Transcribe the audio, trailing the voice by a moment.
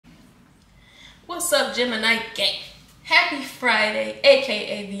What's up, Gemini gang? Happy Friday,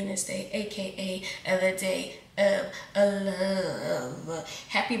 aka Venus Day, aka the day of love.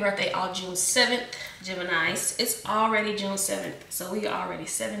 Happy birthday all June 7th, Geminis. It's already June 7th, so we are already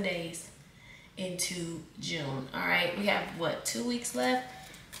 7 days into June. All right, we have what, 2 weeks left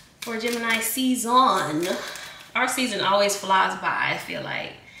for Gemini season. Our season always flies by, I feel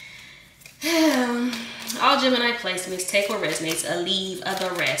like. All Gemini placements, take what resonates, leave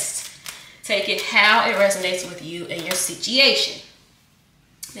the rest. Take it how it resonates with you and your situation.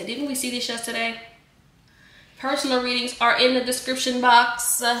 Now, didn't we see this yesterday? Personal readings are in the description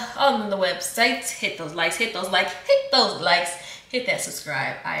box on the website. Hit those likes, hit those likes, hit those likes, hit that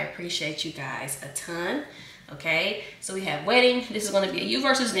subscribe. I appreciate you guys a ton. Okay, so we have wedding. This is going to be a you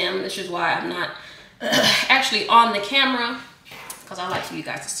versus them. This is why I'm not actually on the camera, because I like for you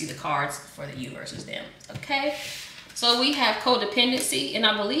guys to see the cards for the you versus them. Okay. So we have codependency, and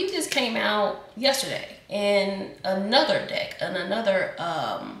I believe this came out yesterday in another deck, in another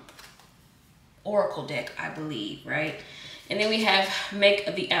oracle deck, I believe, right? And then we have make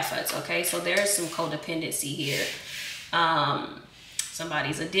the efforts, okay? So there's some codependency here.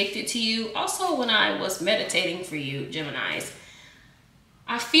 Somebody's addicted to you. Also, when I was meditating for you, Geminis,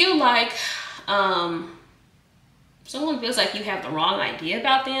 I feel like someone feels like you have the wrong idea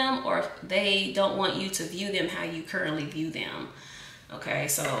about them, or they don't want you to view them how you currently view them. Okay,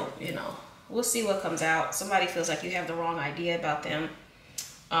 so, you know, we'll see what comes out. Somebody feels like you have the wrong idea about them,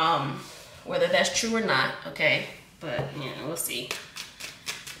 whether that's true or not, okay? But, yeah, we'll see.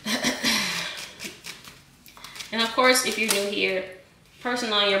 And, of course, if you're new here,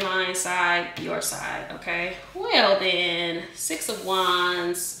 person on your mind side, your side, okay? Well, then, 6 of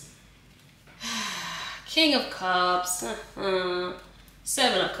Wands, King of Cups,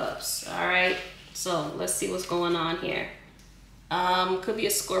 7 of Cups, all right? So let's see what's going on here. Could be a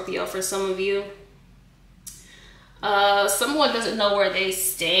Scorpio for some of you. Someone doesn't know where they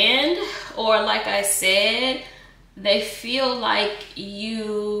stand, or like I said, they feel like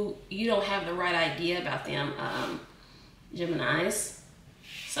you don't have the right idea about them, Geminis.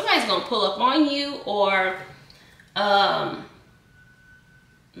 Somebody's gonna pull up on you, or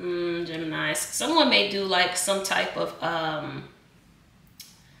Geminis. Someone may do like some type of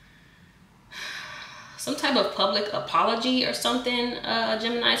public apology or something,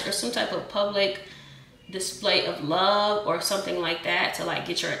 Geminis, or some type of public display of love or something like that to like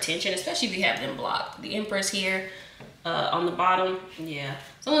get your attention, especially if you have them blocked. The Empress here on the bottom, yeah.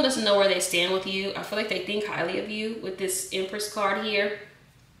 Someone doesn't know where they stand with you. I feel like they think highly of you with this Empress card here.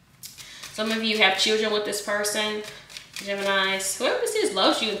 Some of you have children with this person, Geminis. Whoever this is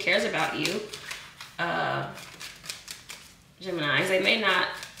loves you and cares about you, Geminis. They may not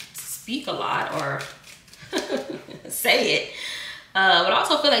speak a lot or say it, but I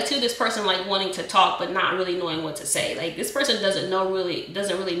also feel like too, this person like wanting to talk but not really knowing what to say. Like this person doesn't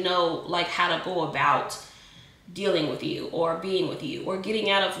really know like how to go about dealing with you or being with you or getting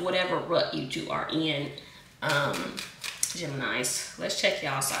out of whatever rut you two are in, Geminis. Let's check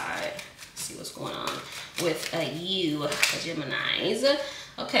y'all side. See what's going on with you, Geminis.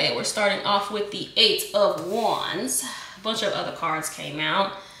 Okay, we're starting off with the 8 of Wands. A bunch of other cards came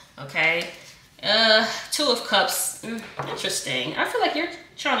out. Okay, 2 of Cups. Interesting. I feel like you're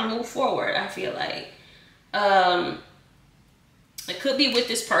trying to move forward. I feel like it could be with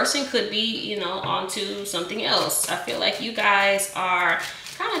this person, could be, you know, onto something else. I feel like you guys are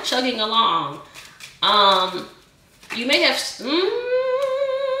kind of chugging along. You may have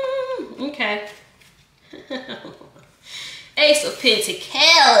okay. Ace of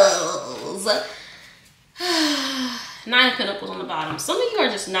Pentacles. 9 of Pentacles on the bottom. Some of you are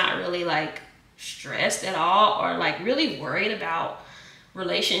just not really like stressed at all, or like really worried about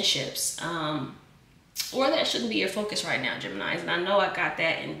relationships. Or that shouldn't be your focus right now, Geminis. And I know I got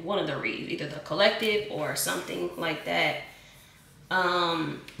that in one of the reads, either the collective or something like that.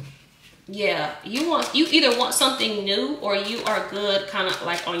 Yeah, you either want something new, or you are good kind of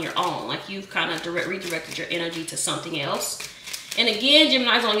like on your own. Like you've kind of redirected your energy to something else. And again,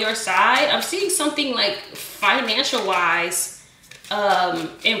 Geminis, on your side, I'm seeing something like financial wise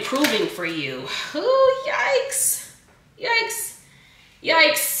improving for you. Ooh, yikes. Yikes.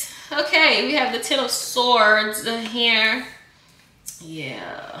 Yikes. Okay, we have the 10 of Swords here.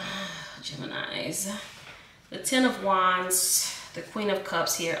 Yeah, Geminis. The 10 of Wands. The Queen of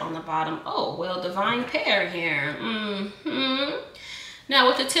Cups here on the bottom. Oh, well, divine pair here. Now,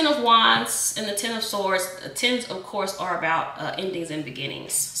 with the 10 of Wands and the 10 of Swords, the 10s, of course, are about endings and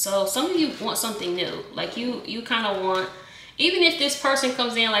beginnings. So some of you want something new. Like you kind of want, even if this person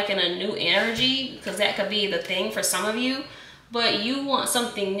comes in like in a new energy, because that could be the thing for some of you, but you want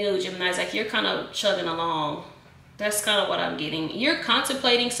something new, Gemini. Like you're kind of chugging along. That's kind of what I'm getting. You're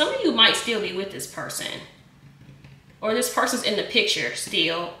contemplating. Some of you might still be with this person, or this person's in the picture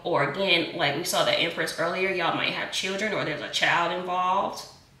still, or again, like we saw the Empress earlier, y'all might have children, or there's a child involved,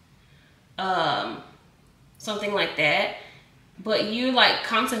 something like that. But you're like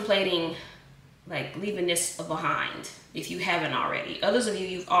contemplating like leaving this behind if you haven't already. Others of you,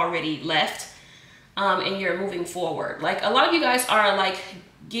 you've already left, and you're moving forward. Like a lot of you guys are like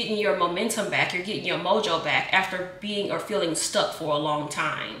getting your momentum back, you're getting your mojo back after being or feeling stuck for a long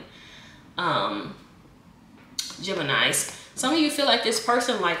time. Geminis, some of you feel like this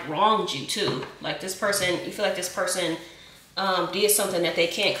person like wronged you too. Like this person, you feel like this person did something that they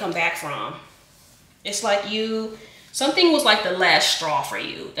can't come back from. It's like something was like the last straw for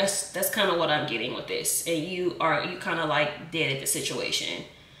you. That's kind of what I'm getting with this. And you kind of like dead at the situation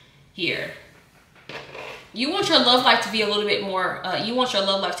here. You want your love life to be a little bit more, you want your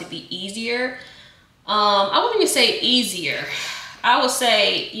love life to be easier. I wouldn't even say easier. I would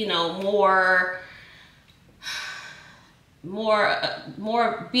say, you know, more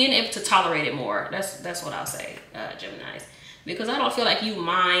being able to tolerate it more. That's what I'll say, Geminis. Because I don't feel like you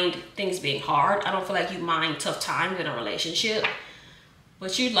mind things being hard. I don't feel like you mind tough times in a relationship.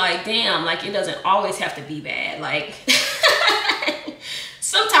 But you're like, damn, like it doesn't always have to be bad. Like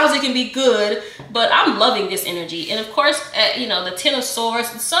sometimes it can be good, but I'm loving this energy. And of course, you know, the Ten of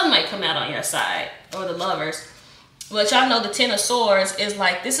Swords, the Sun might come out on your side, or the Lovers. But y'all know the Ten of Swords is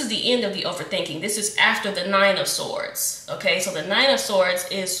like, this is the end of the overthinking. This is after the Nine of Swords. Okay, so the Nine of Swords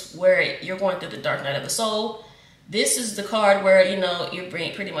is where you're going through the dark night of the soul. This is the card where, you know, you're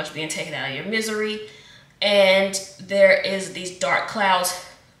pretty much being taken out of your misery. And there is these dark clouds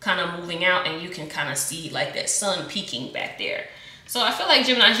kind of moving out, and you can kind of see like that sun peeking back there. So I feel like,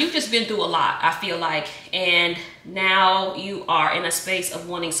 Gemini, you've just been through a lot, I feel like. And now you are in a space of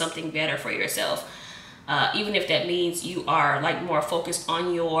wanting something better for yourself. Even if that means you are like more focused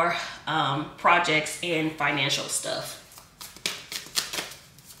on your projects and financial stuff.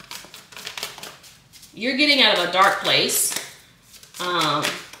 You're getting out of a dark place,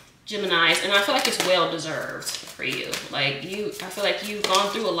 Geminis, and I feel like it's well deserved for you. Like I feel like you've gone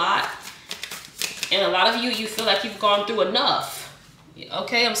through a lot, and a lot of you feel like you've gone through enough.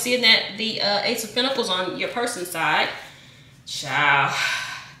 Okay, I'm seeing that the Ace of Pentacles on your person's side. Ciao.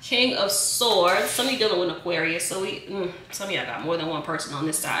 King of Swords. Some of you dealing with Aquarius, so some of y'all got more than one person on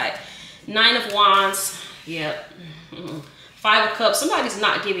this side. Nine of Wands. Yep. Five of Cups. Somebody's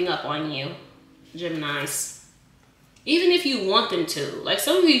not giving up on you, Geminis. Even if you want them to. Like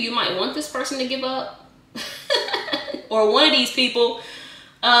some of you might want this person to give up. Or one of these people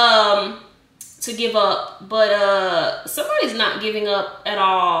to give up. But somebody's not giving up at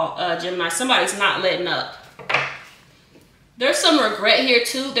all, Gemini. Somebody's not letting up. There's some regret here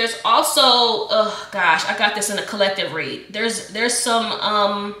too. There's also, oh gosh, I got this in a collective read. There's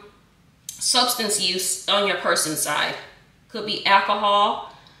some substance use on your person's side. Could be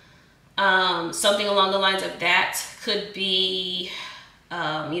alcohol, something along the lines of that. Could be,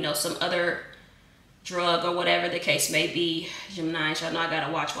 you know, some other drug or whatever the case may be. Gemini, y'all know I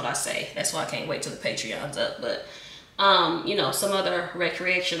gotta watch what I say. That's why I can't wait till the Patreon's up. But you know, some other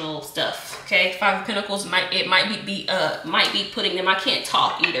recreational stuff. Okay, Five of Pentacles might be putting them. I can't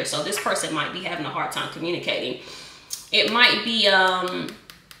talk either, so this person might be having a hard time communicating. It might be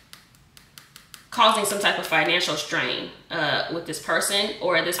causing some type of financial strain with this person,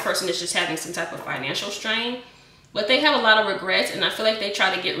 or this person is just having some type of financial strain. But they have a lot of regrets, and I feel like they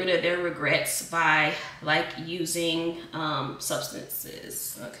try to get rid of their regrets by like using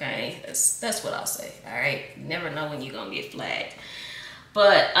substances. Okay, that's what I'll say. All right, you never know when you're gonna get flagged.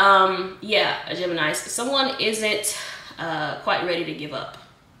 But yeah, Gemini, someone isn't quite ready to give up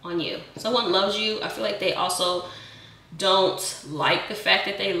on you. Someone loves you. I feel like they also don't like the fact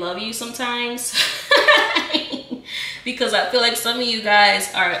that they love you sometimes. Because I feel like some of you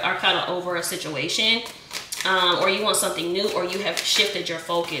guys are kind of over a situation. Or you want something new, or you have shifted your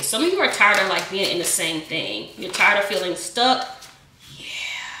focus. Some of you are tired of like being in the same thing. You're tired of feeling stuck.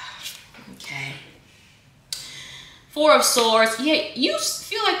 Yeah. Okay. Four of Swords. Yeah, you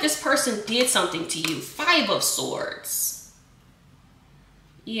feel like this person did something to you. Five of Swords.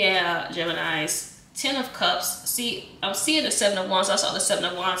 Yeah, Geminis. Ten of Cups. See, I'm seeing the Seven of Wands. I saw the Seven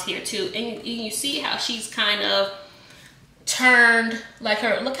of Wands here too. And you see how she's kind of turned, like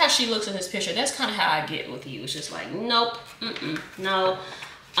her, look how she looks in this picture. That's kind of how I get with you. It's just like, nope, no.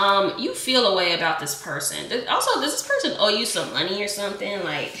 You feel a way about this person. Also, does this person owe you some money or something?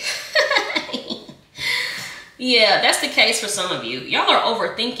 Like, Yeah, that's the case for some of you. Y'all are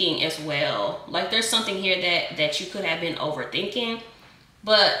overthinking as well. Like there's something here that you could have been overthinking.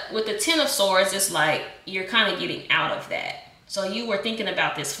 But with the Ten of Swords, it's like you're kind of getting out of that. So you were thinking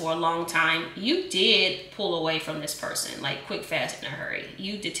about this for a long time. You did pull away from this person, like quick, fast, in a hurry.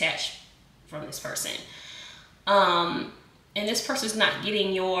 You detached from this person. And this person's not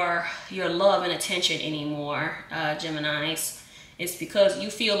getting your love and attention anymore, Geminis. It's because you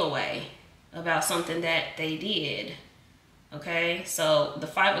feel away about something that they did. Okay, so the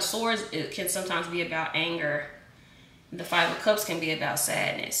Five of Swords, it can sometimes be about anger. The Five of Cups can be about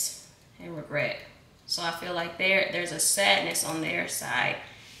sadness and regret. So I feel like there's a sadness on their side,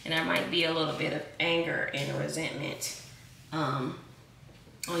 and there might be a little bit of anger and resentment on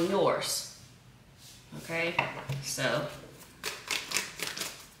yours. Okay, so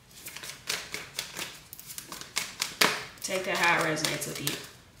take that how it resonates with you.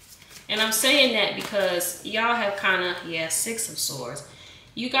 And I'm saying that because y'all have kind of, yeah, Six of Swords.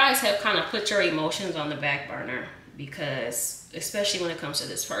 You guys have kind of put your emotions on the back burner because, especially when it comes to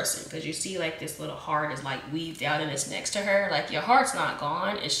this person, because you see like this little heart is like weaved out and it's next to her. Like your heart's not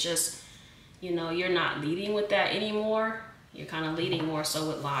gone. It's just, you know, you're not leading with that anymore. You're kind of leading more so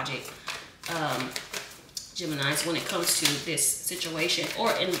with logic. Geminis, when it comes to this situation or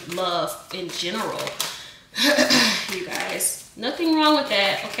in love in general, you guys. Nothing wrong with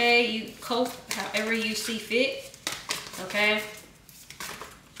that, okay? You cope however you see fit, okay?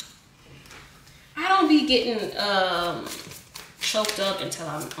 I don't be getting choked up until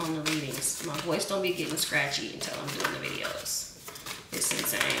I'm on the readings. My voice don't be getting scratchy until I'm doing the videos. It's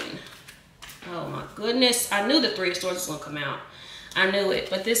insane. Oh my goodness. I knew the Three of Swords was gonna come out. I knew it,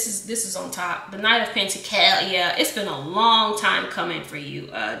 but this is on top. The Knight of Pentacles, yeah, it's been a long time coming for you,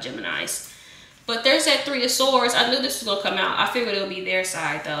 Geminis. But there's that Three of Swords. I knew this was gonna come out. I figured it would be their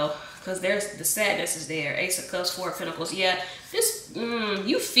side though, because there's the sadness is there. Ace of Cups, Four of Pentacles. Yeah, this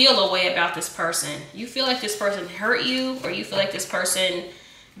you feel a way about this person. You feel like this person hurt you, or you feel like this person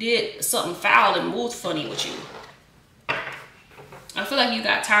did something foul and moved funny with you. I feel like you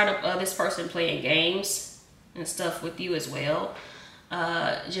got tired of this person playing games and stuff with you as well.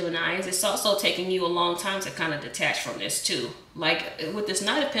 Geminis, it's also taking you a long time to kind of detach from this too. Like with this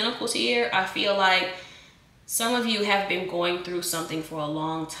Knight of Pentacles here, I feel like some of you have been going through something for a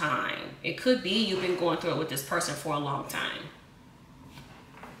long time. It could be you've been going through it with this person for a long time.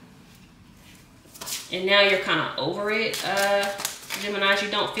 And now you're kind of over it, Geminis.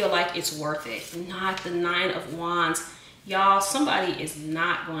 You don't feel like it's worth it. Not the Nine of Wands. Y'all, somebody is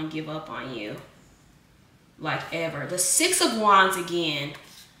not going to give up on you. Like ever. The Six of Wands again.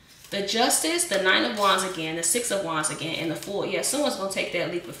 The Justice, the Nine of Wands again, the Six of Wands again, and the Fool. Yeah, someone's going to take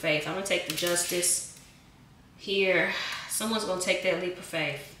that leap of faith. I'm going to take the Justice here. Someone's going to take that leap of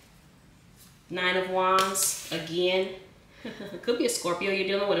faith. Nine of Wands again. Could be a Scorpio. You're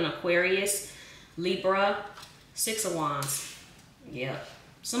dealing with an Aquarius, Libra. Six of Wands. Yeah.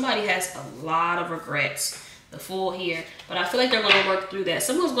 Somebody has a lot of regrets. The Fool here. But I feel like they're going to work through that.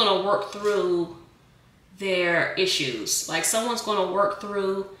 Someone's going to work through their issues. Like someone's going to work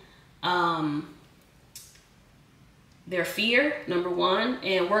through their fear, number one,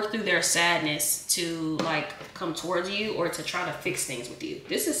 and work through their sadness to like come towards you or to try to fix things with you.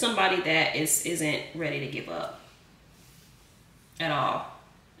 This is somebody that isn't ready to give up at all.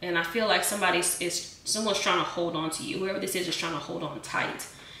 And I feel like someone's trying to hold on to you. Whoever this is trying to hold on tight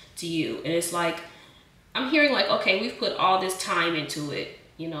to you. And it's like, I'm hearing like, okay, we've put all this time into it.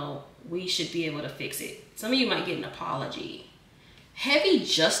 You know, we should be able to fix it. Some of you might get an apology. Heavy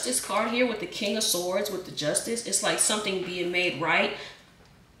Justice card here with the King of Swords with the Justice. It's like something being made right.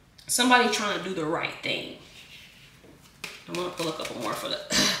 Somebody trying to do the right thing. I'm going to pull a couple more for the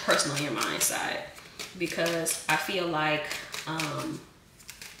person on your mind side. Because I feel like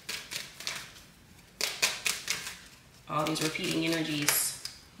all these repeating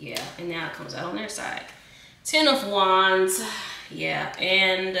energies. Yeah, and now it comes out on their side. Ten of Wands. Yeah,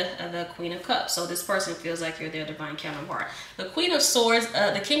 and the Queen of Cups. So this person feels like you're their divine counterpart. The Queen of Swords,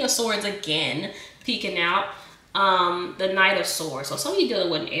 the King of Swords again, peeking out. The Knight of Swords. So some of you dealing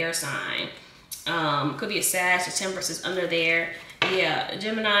with an air sign. Could be a Sag, the Temperance is under there. Yeah,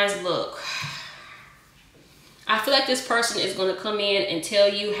 Geminis, look. I feel like this person is going to come in and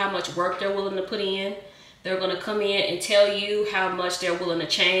tell you how much work they're willing to put in. They're going to come in and tell you how much they're willing to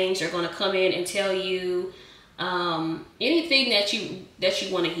change. They're going to come in and tell you anything that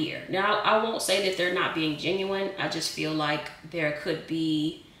you want to hear. Now, I won't say that they're not being genuine. I just feel like there could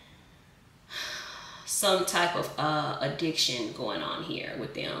be some type of addiction going on here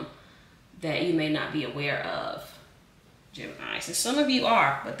with them that you may not be aware of. Gemini. And some of you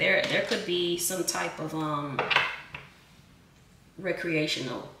are, but there could be some type of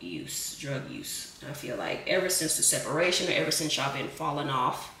recreational use, drug use. I feel like ever since the separation, or ever since y'all been falling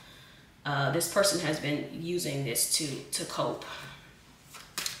off, this person has been using this to cope.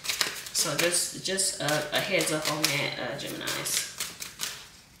 So just a heads up on that, Geminis.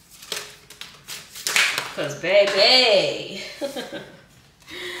 Because baby.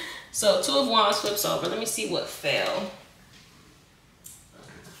 So 2 of Wands flips over. Let me see what fell.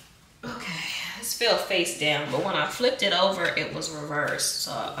 Okay, this fell face down, but when I flipped it over, it was reversed.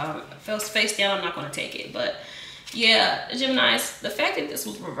 So it fell face down. I'm not going to take it, but yeah, Geminis, the fact that this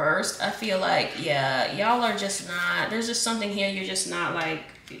was reversed, I feel like, yeah, y'all are just not, there's just something here you're just not like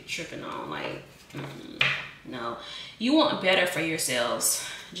tripping on. Like, no, you want better for yourselves,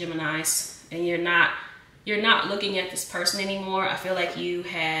 Geminis, and you're not looking at this person anymore. I feel like you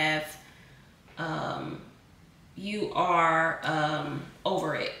have, you are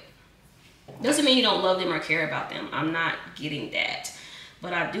over it. Doesn't mean you don't love them or care about them. I'm not getting that.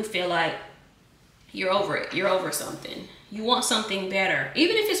 But I do feel like you're over it. You're over something. You want something better.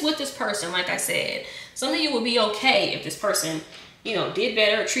 Even if it's with this person, like I said, some of you would be okay if this person, you know, did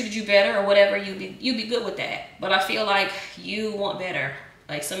better or treated you better or whatever. You'd be good with that. But I feel like you want better.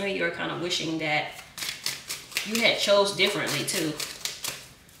 Like some of you are kind of wishing that you had chose differently too.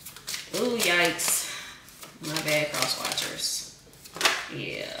 Ooh, yikes. My bad, cross watchers.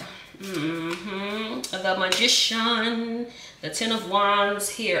 Yeah. The Magician, the 10 of Wands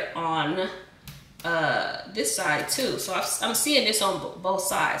here on this side too. So I'm seeing this on both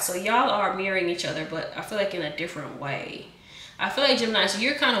sides. So y'all are mirroring each other, but I feel like in a different way. I feel like Geminis,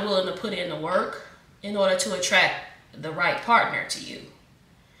 you're kind of willing to put in the work in order to attract the right partner to you.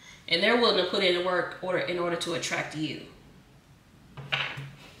 And they're willing to put in the work in order to attract you.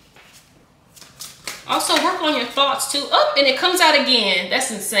 Also, work on your thoughts too. Oh, and it comes out again.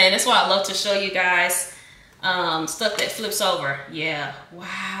 That's insane. That's why I love to show you guys stuff that flips over. Yeah.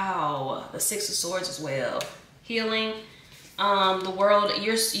 Wow. The 6 of Swords as well. Healing. The world.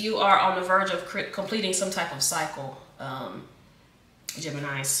 You are on the verge of completing some type of cycle.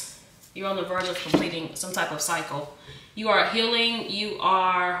 Geminis. You're on the verge of completing some type of cycle. You are healing. You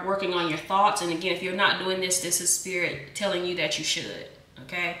are working on your thoughts. And again, if you're not doing this, this is Spirit telling you that you should.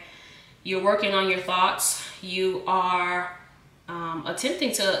 Okay. You're working on your thoughts. You are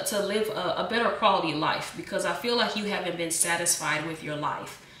attempting to live a better quality life, because I feel like you haven't been satisfied with your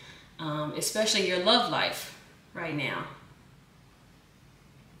life, especially your love life right now.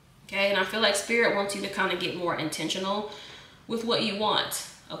 Okay, and I feel like Spirit wants you to kind of get more intentional with what you want.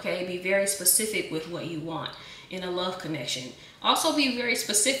 Okay, be very specific with what you want in a love connection. Also be very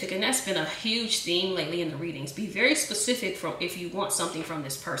specific, and that's been a huge theme lately in the readings. Be very specific from if you want something from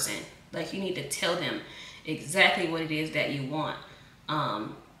this person. Like, you need to tell them exactly what it is that you want.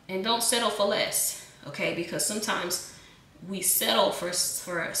 And don't settle for less, okay? Because sometimes we settle for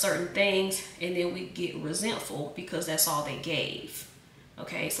certain things and then we get resentful because that's all they gave,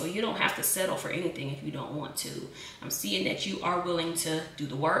 okay? So you don't have to settle for anything if you don't want to. I'm seeing that you are willing to do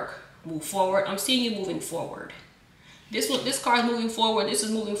the work, move forward. I'm seeing you moving forward. This card is moving forward. This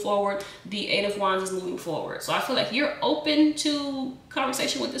is moving forward. The 8 of Wands is moving forward. So I feel like you're open to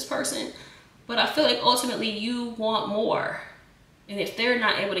conversation with this person, but I feel like ultimately you want more. And if they're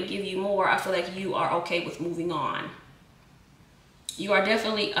not able to give you more, I feel like you are okay with moving on. You are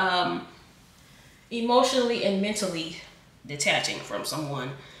definitely emotionally and mentally detaching from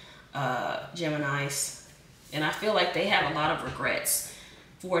someone, Geminis. And I feel like they have a lot of regrets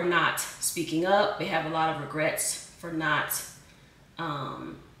for not speaking up. They have a lot of regrets for not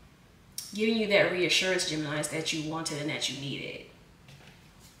giving you that reassurance, Geminis, that you wanted and that you needed.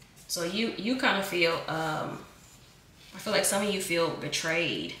 So you kind of feel, I feel like some of you feel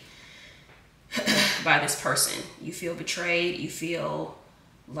betrayed by this person. You feel betrayed. You feel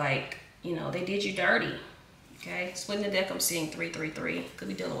like, you know, they did you dirty. Okay, splitting the deck, I'm seeing 333. Could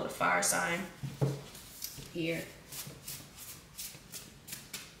be dealing with a fire sign here.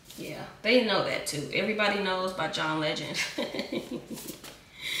 Yeah, they know that too. Everybody Knows by John Legend.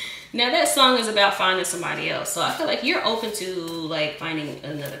 Now that song is about finding somebody else. So I feel like you're open to like finding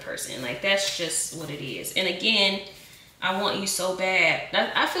another person. Like, that's just what it is. And again, I want you so bad.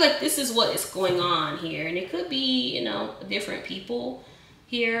 I feel like this is what is going on here. And it could be, you know, different people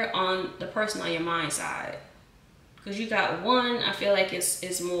here on the person on your mind side. Because you got one, I feel like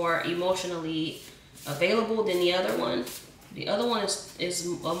is more emotionally available than the other one. The other one is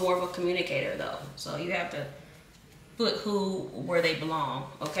more of a communicator though. So you have to put who where they belong,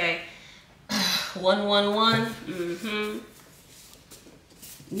 okay? 111.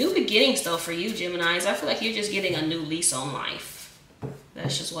 New beginnings though for you, Geminis. I feel like you're just getting a new lease on life.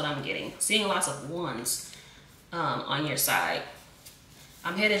 That's just what I'm getting. Seeing lots of ones on your side.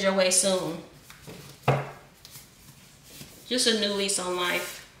 I'm headed your way soon. Just a new lease on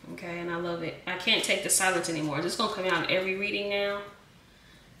life. Okay, and I love it. I can't take the silence anymore. It's just gonna come out in every reading now.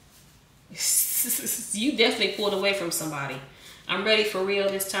 You definitely pulled away from somebody. I'm ready for real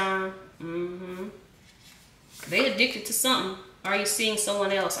this time. They addicted to something. Are you seeing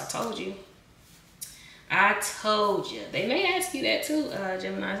someone else? I told you. I told you. They may ask you that too,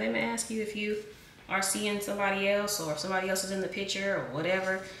 Gemini. They may ask you if you are seeing somebody else or if somebody else is in the picture or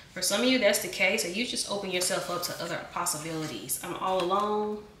whatever. For some of you, that's the case. Or you just open yourself up to other possibilities. I'm all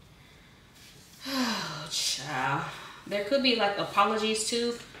alone. Oh, child. There could be like apologies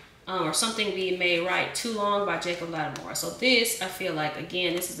too. Or something being made right. Too Long by Jacob Lattimore. So this, I feel like,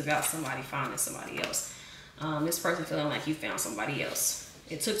 again, this is about somebody finding somebody else. This person feeling like you found somebody else.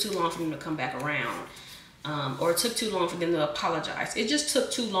 It took too long for them to come back around. Or it took too long for them to apologize. It just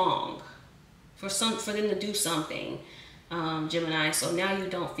took too long for them to do something, Gemini. So now you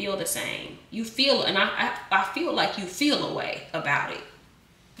don't feel the same. You feel, and I feel like you feel a way about it.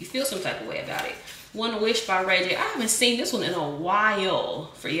 You feel some type of way about it. One Wish by Ray J. I haven't seen this one in a while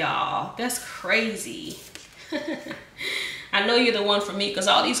for y'all. That's crazy. I know you're the one for me because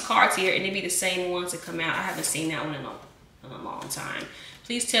all these cards here, and they be the same ones that come out. I haven't seen that one in a long time.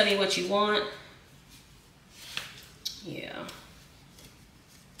 Please tell me what you want. Yeah.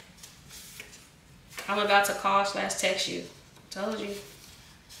 I'm about to call / text you. Told you.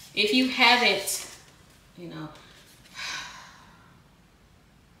 If you haven't, you know.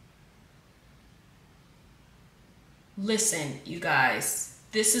 Listen, you guys.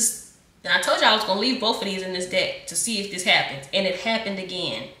 This is, I told you I was going to leave both of these in this deck to see if this happens. And it happened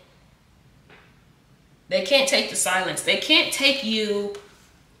again. They can't take the silence. They can't take you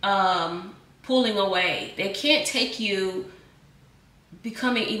pulling away. They can't take you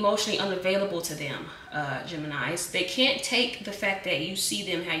becoming emotionally unavailable to them, Geminis. They can't take the fact that you see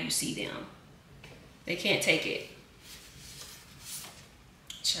them how you see them. They can't take it.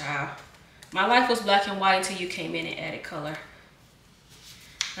 Child. My life was black and white until you came in and added color.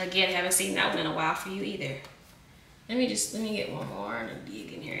 Again, haven't seen that one in a while for you either. Let me get one more and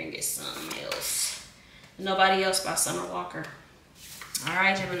dig in here and get something else. Nobody Else by Summer Walker. All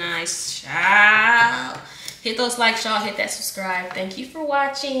right, Geminis. Ciao. Hit those likes, y'all. Hit that subscribe. Thank you for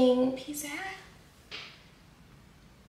watching. Peace out.